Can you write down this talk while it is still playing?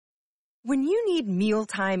When you need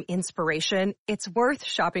mealtime inspiration, it's worth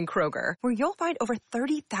shopping Kroger, where you'll find over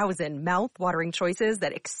 30,000 mouth-watering choices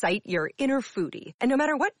that excite your inner foodie. And no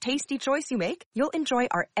matter what tasty choice you make, you'll enjoy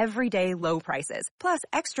our everyday low prices, plus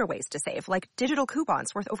extra ways to save, like digital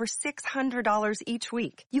coupons worth over $600 each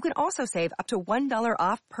week. You can also save up to $1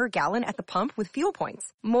 off per gallon at the pump with fuel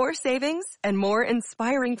points. More savings and more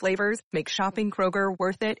inspiring flavors make shopping Kroger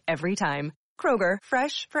worth it every time. Kroger,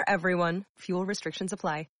 fresh for everyone. Fuel restrictions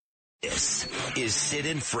apply. This is Sid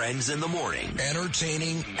and Friends in the Morning.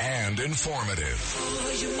 Entertaining and informative.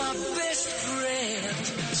 Oh, you're my best friend.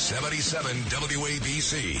 77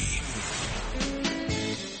 WABC.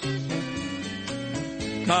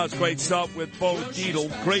 It's great stuff with Bo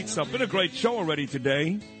Dietl. Great stuff. Been a great show already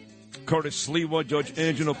today. Curtis Sliwa, Judge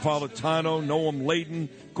Angelo Napolitano, Noam Layden,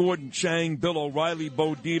 Gordon Chang, Bill O'Reilly,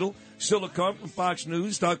 Bo Dietl. Still a come from Fox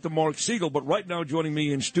News, Dr. Mark Siegel. But right now joining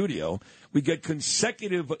me in studio, we get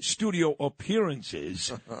consecutive studio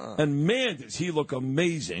appearances. And, man, does he look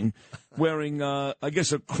amazing, wearing, I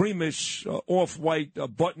guess, a creamish off-white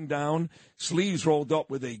button-down, sleeves rolled up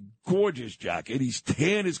with a gorgeous jacket. He's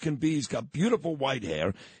tan as can be. He's got beautiful white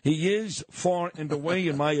hair. He is, far and away,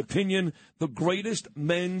 in my opinion, the greatest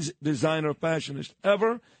men's designer fashionist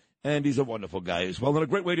ever. And he's a wonderful guy as well. And a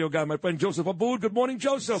great radio guy, my friend Joseph Abboud. Good morning,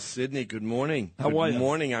 Joseph. Sydney, good morning. How are you? Good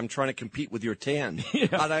morning. I'm trying to compete with your tan. Yeah.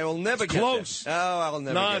 And I will never get close. there. Oh, I'll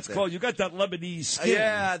never get there. No, it's close. You got that Lebanese skin.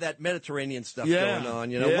 Yeah, that Mediterranean stuff going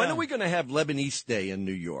on. You know, when are we going to have Lebanese Day in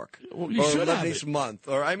New York? Well, you or should have Lebanese it. month?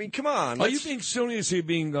 Or, I mean, come on. Are you being serious or are you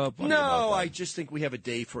being funny about No, that? I just think we have a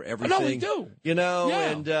day for everything. No, we do. You know,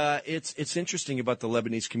 Yeah. and it's interesting about the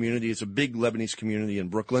Lebanese community. It's a big Lebanese community in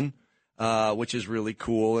Brooklyn. Which is really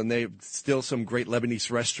cool, and they still some great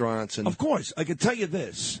Lebanese restaurants. And of course, I can tell you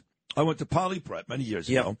this. I went to Poly Prep many years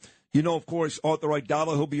ago. You know, of course, Arthur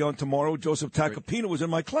Idala, he'll be on tomorrow. Joseph Tacopina was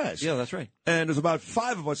in my class. Yeah, that's right. And there's about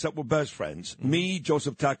 5 of us that were best friends. Me,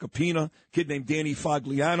 Joseph Tacopina, a kid named Danny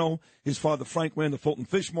Fagliano, his father Frank ran the Fulton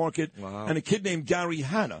Fish Market, and a kid named Gary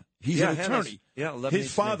Hanna. He's an attorney. Lebanese,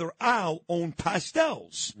 his father, Al, owned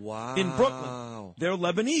pastels in Brooklyn. They're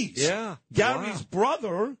Lebanese. Yeah. Gary's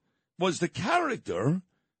brother was the character,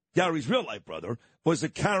 Gary's real-life brother, was the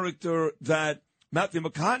character that Matthew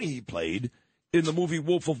McConaughey played in the movie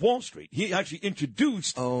Wolf of Wall Street. He actually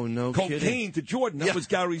introduced cocaine to Jordan. That was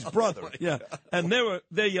Gary's brother. And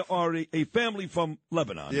they are a family from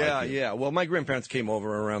Lebanon. Yeah. Well, my grandparents came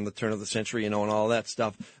over around the turn of the century, and all that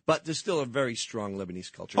stuff. But there's still a very strong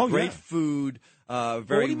Lebanese culture. Great food. Very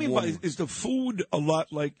what do you mean warm. by, is the food a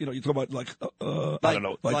lot like, you talk about like I don't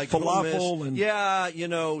know, like falafel hummus, and... Yeah,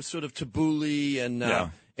 sort of tabbouleh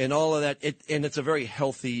and all of that. And it's a very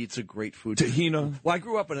healthy, it's a great food. Tahina. Well, I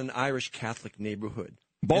grew up in an Irish Catholic neighborhood.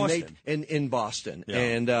 Boston. In Boston. Yeah.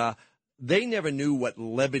 And they never knew what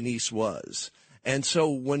Lebanese was. And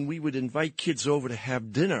so when we would invite kids over to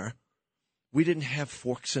have dinner, we didn't have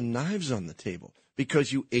forks and knives on the table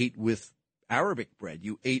because you ate with Arabic bread.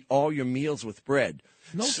 You ate all your meals with bread.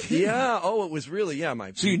 No kidding. Yeah. Oh, it was really,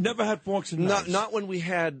 So you never had forks and knives? Not when we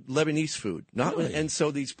had Lebanese food. Really? And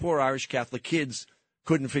so these poor Irish Catholic kids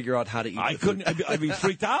couldn't figure out how to eat. I couldn't. I'd be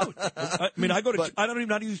freaked out. I mean, I don't even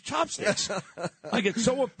know how to use chopsticks. I get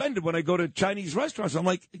so offended when I go to Chinese restaurants. I'm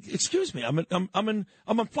like, excuse me, I'm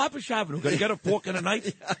on Flatbush Avenue. Got to get a fork and a knife.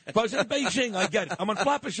 If I was in Beijing, I get it. I'm on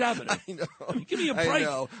Flatbush Avenue. I know. I mean, give me a break. I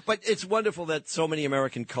know. But it's wonderful that so many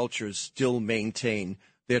American cultures still maintain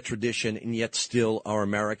their tradition and yet still are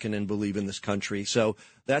American and believe in this country. So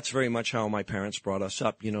that's very much how my parents brought us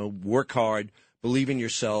up. Work hard. Believe in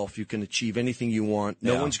yourself. You can achieve anything you want.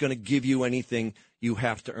 No one's going to give you anything. You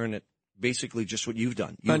have to earn it. Basically, just what you've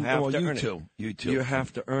done. You have to earn it. You too. You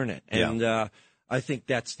have to earn it. And I think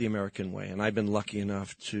that's the American way. And I've been lucky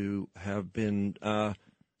enough to have been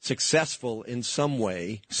successful in some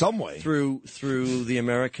way through the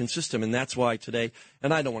American system. And that's why today,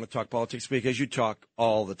 and I don't want to talk politics because you talk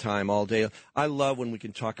all the time, all day. I love when we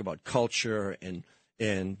can talk about culture and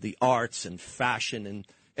the arts and fashion and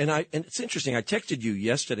it's interesting. I texted you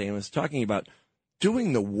yesterday and was talking about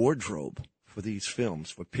doing the wardrobe for these films,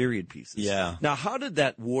 for period pieces. Yeah. Now, how did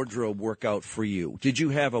that wardrobe work out for you? Did you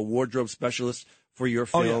have a wardrobe specialist for your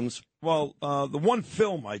films? Well, the one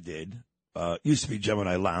film I did used to be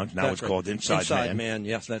Gemini Lounge. Now it's called Inside Man.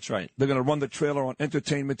 Yes, that's right. They're going to run the trailer on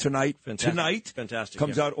Entertainment Tonight. Fantastic. Tonight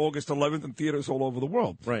comes out August 11th in theaters all over the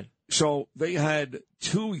world. Right. So they had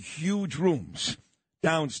 2 huge rooms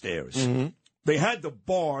downstairs. Mm-hmm. They had the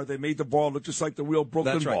bar. They made the bar look just like the real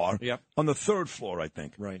Brooklyn bar. Yep. On the 3rd floor, I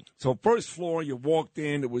think. Right. So first floor, you walked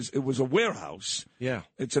in. It was a warehouse. Yeah.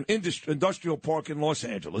 It's an industrial park in Los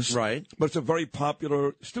Angeles. Right. But it's a very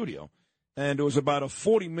popular studio. and it was about a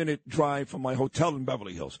 40-minute drive from my hotel in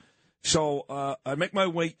Beverly Hills. So I make my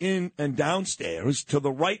way in and downstairs. To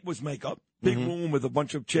the right was makeup, big room with a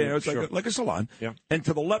bunch of chairs, like a salon. Yeah. And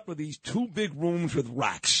to the left were these two big rooms with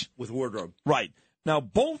racks. With wardrobe. Right. Now,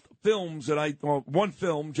 both films one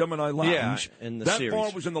film, Gemini Lounge, in the that series.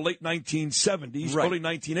 bar was in the late 1970s, Right. early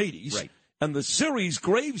 1980s. Right. And the series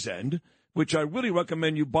Gravesend, which I really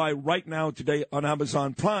recommend you buy right now today on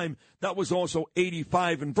Amazon Prime, that was also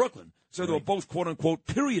 85 in Brooklyn. So they were both, quote-unquote,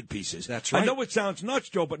 period pieces. That's right. I know it sounds nuts,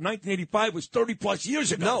 Joe, but 1985 was 30-plus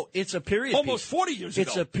years ago. No, it's a period Almost piece. 40 years ago.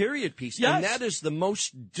 It's a period piece. Yes. And that is the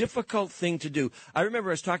most difficult thing to do. I remember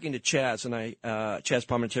I was talking to Chaz, and Chaz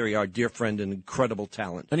Palminteri, our dear friend and incredible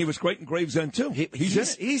talent. And he was great in Gravesend, too.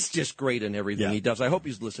 He's just great in everything he does. I hope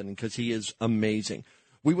he's listening because he is amazing.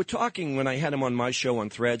 We were talking, when I had him on my show on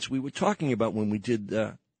Threads, we were talking about when we did,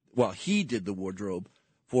 he did the wardrobe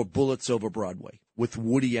for Bullets Over Broadway with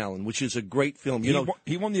Woody Allen, which is a great film.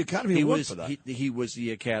 He won the Academy Award for that. He was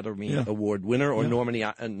the Academy Award winner or nominee.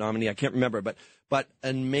 I can't remember, but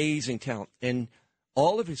amazing talent. And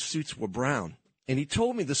all of his suits were brown. And he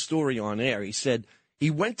told me the story on air. He said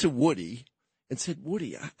he went to Woody and said,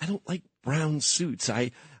 Woody, I don't like brown suits.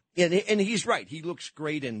 And he's right. He looks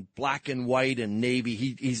great in black and white and navy.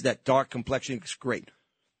 He's that dark complexion. He looks great.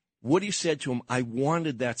 Woody said to him, I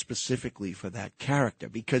wanted that specifically for that character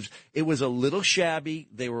because it was a little shabby.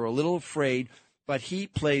 They were a little afraid, but he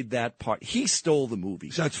played that part. He stole the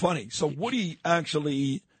movie. That's funny. So Woody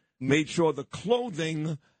actually made sure the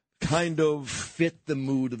clothing kind of fit the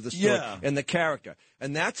mood of the story Yeah. and the character.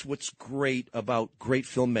 And that's what's great about great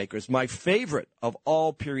filmmakers. My favorite of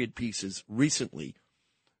all period pieces recently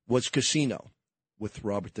was Casino with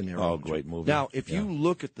Robert De Niro. Oh, great movie. Now, if you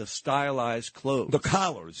look at the stylized clothes. The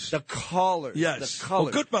collars. Yes. The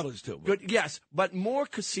colors. Goodfellas, too. Yes, but more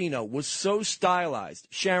Casino was so stylized.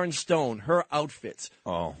 Sharon Stone, her outfits.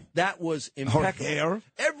 Oh. That was impeccable. Her hair.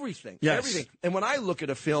 Everything. Yes. Everything. And when I look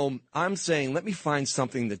at a film, I'm saying, let me find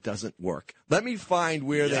something that doesn't work. Let me find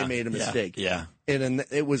where they made a mistake. Yeah. And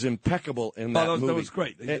it was impeccable in that movie. That was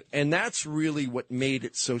great. And that's really what made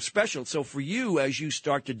it so special. So for you, as you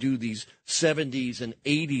start to do these 70s and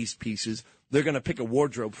 80s pieces, they're going to pick a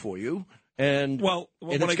wardrobe for you. And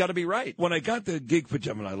it's got to be right. When I got the gig for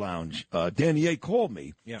Gemini Lounge, Danny A. called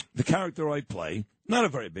me. Yeah. The character I play, not a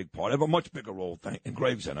very big part. I have a much bigger role in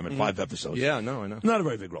Gravesend. I'm in 5 episodes. Yeah, no, I know. Not a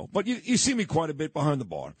very big role. But you see me quite a bit behind the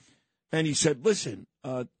bar. And he said, listen,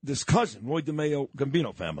 this cousin, Roy DeMeo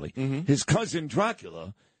Gambino family, his cousin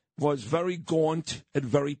Dracula was very gaunt and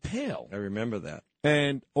very pale. I remember that.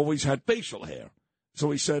 And always had facial hair.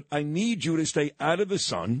 So he said, I need you to stay out of the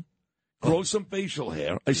sun, grow some facial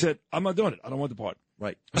hair. I said, I'm not doing it. I don't want the part.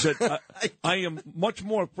 Right. I said, I am much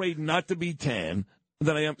more afraid not to be tan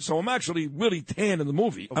than I am. So I'm actually really tan in the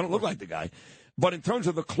movie. I don't look like the guy. But in terms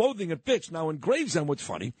of the clothing, it fits. Now, in Gravesend, what's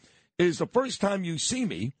funny is the first time you see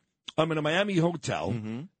me, I'm in a Miami hotel,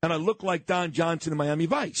 and I look like Don Johnson in Miami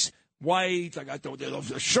Vice. White, I got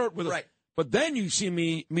the shirt with right. But then you see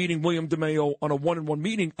me meeting William DeMeo on a one-on-one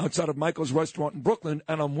meeting outside of Michael's restaurant in Brooklyn,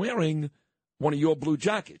 and I'm wearing one of your blue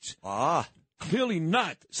jackets. Ah. Clearly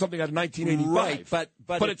not something out of 1985. Right,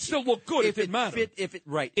 but it still looked good. It didn't matter. If it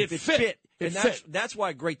fit. fit. It And fit. that's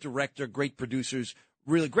why great producers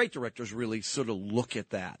really sort of look at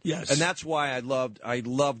that. Yes. And that's why I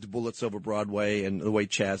loved Bullets Over Broadway and the way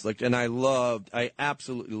Chaz looked. And I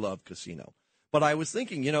absolutely loved Casino. But I was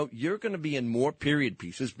thinking, you're going to be in more period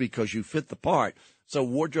pieces because you fit the part. So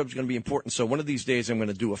wardrobe's going to be important. So one of these days I'm going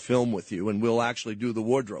to do a film with you, and we'll actually do the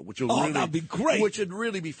wardrobe, which will that'd be great. Which would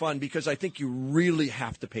really be fun because I think you really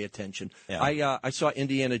have to pay attention. Yeah. I saw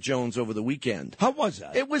Indiana Jones over the weekend. How was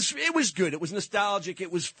that? It was good. It was nostalgic.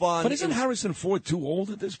 It was fun. But isn't Harrison Ford too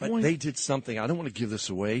old at this point? But they did something. I don't want to give this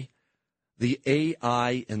away. The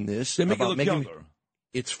AI in this, They make it look younger.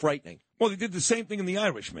 It's frightening. Well, they did the same thing in The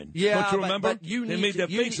Irishman. Yeah, don't you remember? But they made their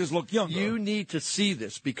faces look younger. You need to see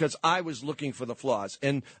this because I was looking for the flaws.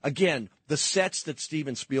 And again, the sets that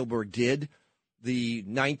Steven Spielberg did, the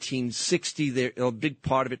 1960, a big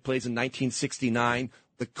part of it plays in 1969.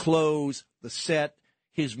 The clothes, the set,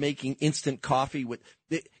 his making instant coffee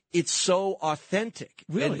it's so authentic.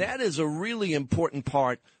 Really? And that is a really important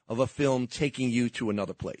part of a film taking you to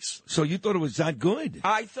another place. So you thought it was that good?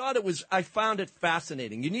 I found it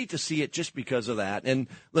fascinating. You need to see it just because of that. And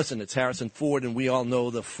listen, it's Harrison Ford, and we all know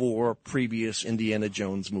the 4 previous Indiana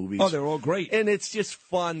Jones movies. Oh, they're all great. And it's just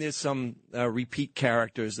fun. There's some repeat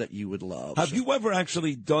characters that you would love. Have you ever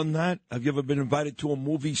actually done that? Have you ever been invited to a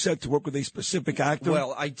movie set to work with a specific actor?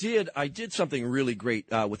 Well, I did something really great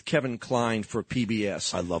with Kevin Kline for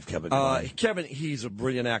PBS. I love Kevin Kline. Kevin, he's a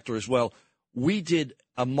brilliant actor as well. we did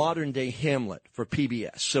a modern-day Hamlet for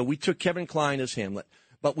PBS. So we took Kevin Kline as Hamlet,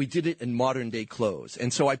 but we did it in modern-day clothes.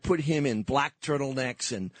 And so I put him in black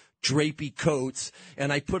turtlenecks and drapey coats,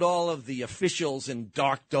 and I put all of the officials in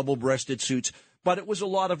dark double-breasted suits. But it was a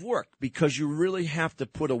lot of work because you really have to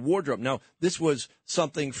put a wardrobe. Now, this was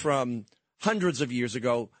something from hundreds of years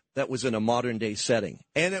ago that was in a modern-day setting.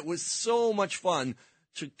 And it was so much fun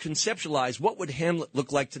to conceptualize what would Hamlet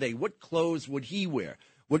look like today. What clothes would he wear?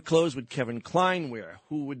 What clothes would Kevin Kline wear?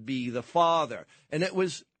 Who would be the father? And it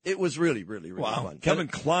was really, really, really fun. Kevin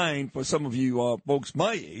Kline, for some of you folks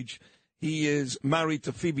my age, he is married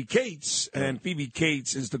to Phoebe Cates, and Phoebe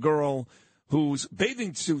Cates is the girl whose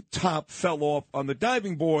bathing suit top fell off on the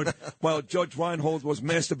diving board while Judge Reinhold was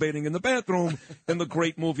masturbating in the bathroom in the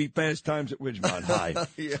great movie Fast Times at Ridgemont High.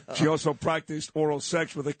 Yeah. She also practiced oral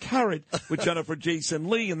sex with a carrot with Jennifer Jason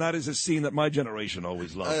Leigh, and that is a scene that my generation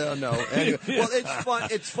always loved. I don't know. Anyway, well, it's fun.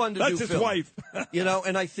 It's fun to do. That's his film. wife.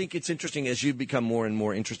 And I think it's interesting as you become more and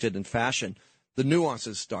more interested in fashion, the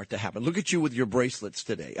nuances start to happen. Look at you with your bracelets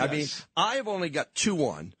today. Yes. I mean, I've only got 2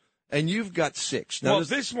 on. And you've got 6. Now,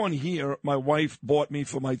 this one here, my wife bought me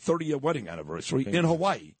for my 30-year wedding anniversary in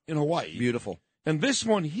Hawaii. Beautiful. And this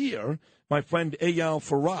one here, my friend Eyal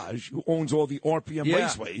Faraj, who owns all the RPM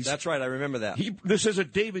Raceways. That's right. I remember that. This is a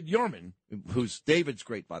David Yurman. David's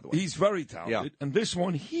great, by the way. He's very talented. Yeah. And this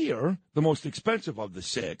one here, the most expensive of the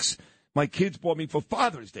 6, my kids bought me for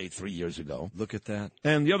Father's Day 3 years ago. Look at that.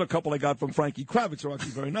 And the other couple I got from Frankie Kravitz are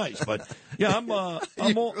actually very nice. But yeah, I'm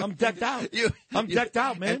decked out. I'm decked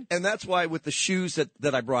out, man. And that's why with the shoes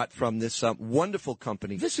that I brought from this wonderful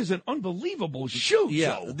company. This is an unbelievable shoe.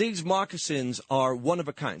 Yeah, Joe. These moccasins are one of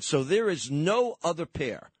a kind. So there is no other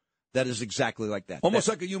pair that is exactly like that. Almost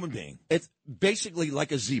like a human being. It's basically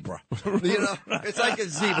like a zebra. It's like a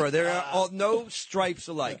zebra. There are no stripes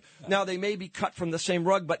alike. Now, they may be cut from the same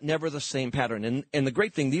rug, but never the same pattern. And the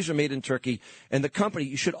great thing, these are made in Turkey. And the company,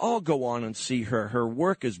 you should all go on and see her. Her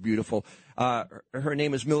work is beautiful. Her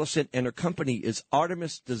name is Millicent, and her company is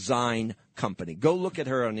Artemis Design Company. Go look at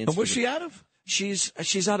her on Instagram. And where's she out of? She's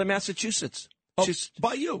out of Massachusetts. She's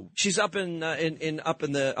by you. She's up on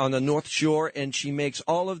the North Shore, and she makes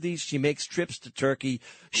all of these. She makes trips to Turkey.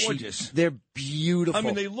 Gorgeous. They're beautiful. I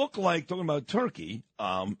mean, they look like, talking about Turkey.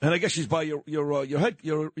 And I guess she's by your what do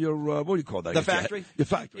you call that? The factory. Your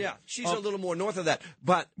factory. Yeah, she's a little more north of that,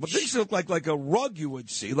 but these look like a rug you would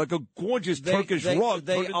see, like a gorgeous Turkish rug.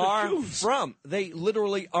 They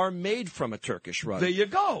literally are made from a Turkish rug. There you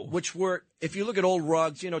go. If you look at old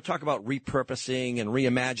rugs, talk about repurposing and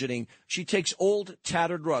reimagining. She takes old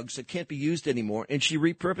tattered rugs that can't be used anymore, and she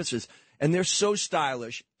repurposes. And they're so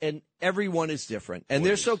stylish, and everyone is different. And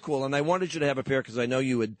they're so cool. And I wanted you to have a pair because I know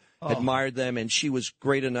you had admired them, and she was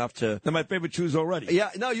great enough to. They're my favorite shoes already.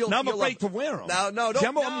 Yeah, no, now I'm afraid to wear them. No,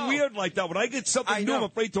 don't. I'm weird like that. When I get something new, I'm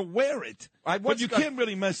afraid to wear it. But you can't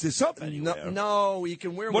really mess this up anywhere. No, you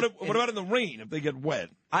can wear them. What about in the rain if they get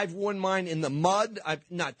wet? I've worn mine in the mud.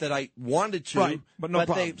 Not that I wanted to. Right, but no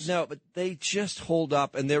problems. But they just hold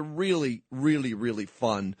up, and they're really, really, really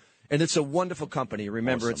fun. And it's a wonderful company.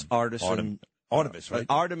 Remember, awesome. It's Artemis, right?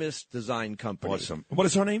 Artemis Design Company. Awesome. What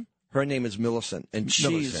is her name? Her name is Millicent, and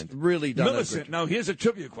she's really done Millicent. Now, here's a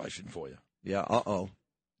trivia question for you. Yeah,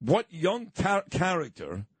 What young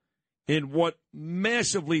character in what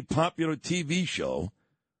massively popular TV show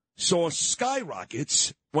saw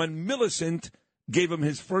skyrockets when Millicent gave him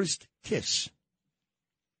his first kiss?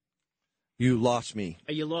 You lost me.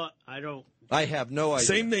 I have no idea.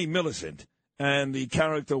 Same name, Millicent. And the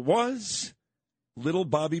character was little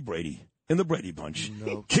Bobby Brady in the Brady Bunch.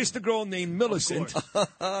 No. Kissed a girl named Millicent.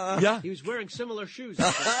 Yeah. He was wearing similar shoes.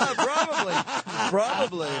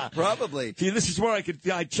 Probably. See, this is where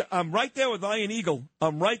I'm right there with Iron Eagle.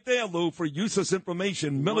 I'm right there, Lou, for useless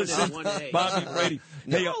information. Millicent, Bobby Brady.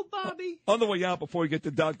 Hey, Bobby. On the way out, before we get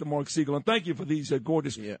to Dr. Mark Siegel, and thank you for these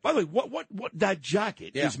gorgeous. Yeah. By the way, what that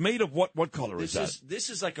jacket is made of? What color is that?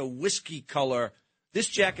 This is like a whiskey color. This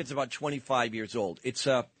jacket's about 25 years old. It's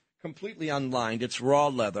completely unlined. It's raw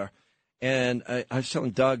leather. And I was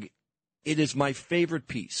telling Doug, it is my favorite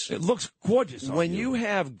piece. It looks gorgeous. When you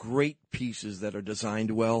have great pieces that are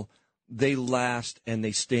designed well, they last and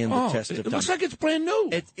they stand the test of time. It looks like it's brand new.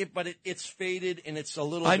 But it's faded and it's a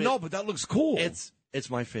little I know, but that looks cool. It's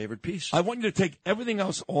my favorite piece. I want you to take everything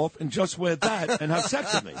else off and just wear that and have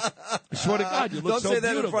sex with me. I swear to God, you look so beautiful. Don't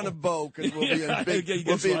say that in front of Bo, because we'll be in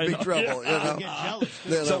big trouble. I'll get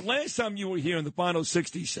jealous. So last time you were here in the final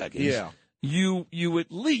 60 seconds, you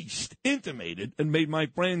at least intimated and made my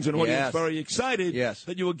friends and audience very excited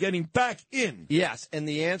that you were getting back in. Yes, and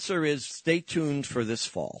the answer is stay tuned for this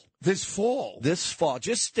fall. This fall? This fall.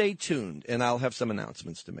 Just stay tuned, and I'll have some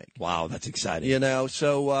announcements to make. Wow, that's exciting. You know,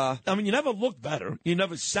 so... I mean, you never looked better. You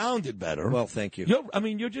never sounded better. Well, thank you. You're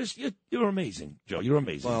amazing, Joe. You're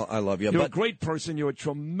amazing. Well, I love you. You're a great person. You're a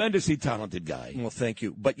tremendously talented guy. Well, thank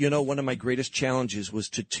you. But, you know, one of my greatest challenges was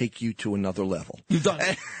to take you to another level. You've done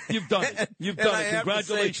it. You've done it. You've done it.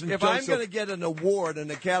 Congratulations, say, if Joseph. I'm going to get an award,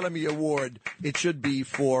 an Academy Award, it should be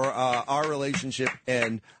for our relationship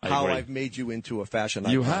and how I've made you into a fashion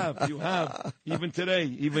icon. You have. Even today,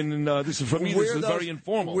 this is for me, this is very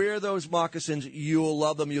informal. Wear those moccasins. You'll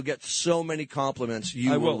love them. You'll get so many compliments.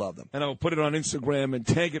 You will love them. And I will put it on Instagram and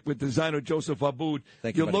tag it with designer Joseph Abboud.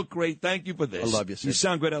 Thank you, You look great. Thank you for this. I love you, Sid. You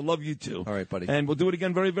sound great. I love you, too. All right, buddy. And we'll do it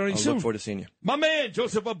again very, very soon. I look forward to seeing you. My man,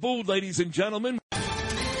 Joseph Abboud, ladies and gentlemen.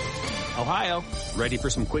 Ohio, ready for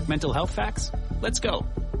some quick mental health facts? Let's go.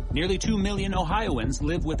 Nearly 2 million Ohioans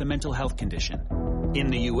live with a mental health condition. In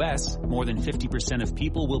the U.S., more than 50% of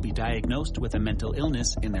people will be diagnosed with a mental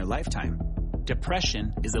illness in their lifetime.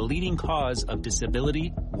 Depression is a leading cause of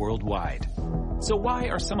disability worldwide. So why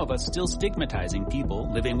are some of us still stigmatizing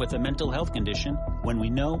people living with a mental health condition when we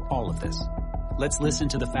know all of this? Let's listen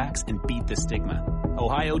to the facts and beat the stigma.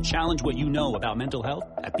 Ohio, challenge what you know about mental health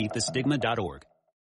at beatthestigma.org.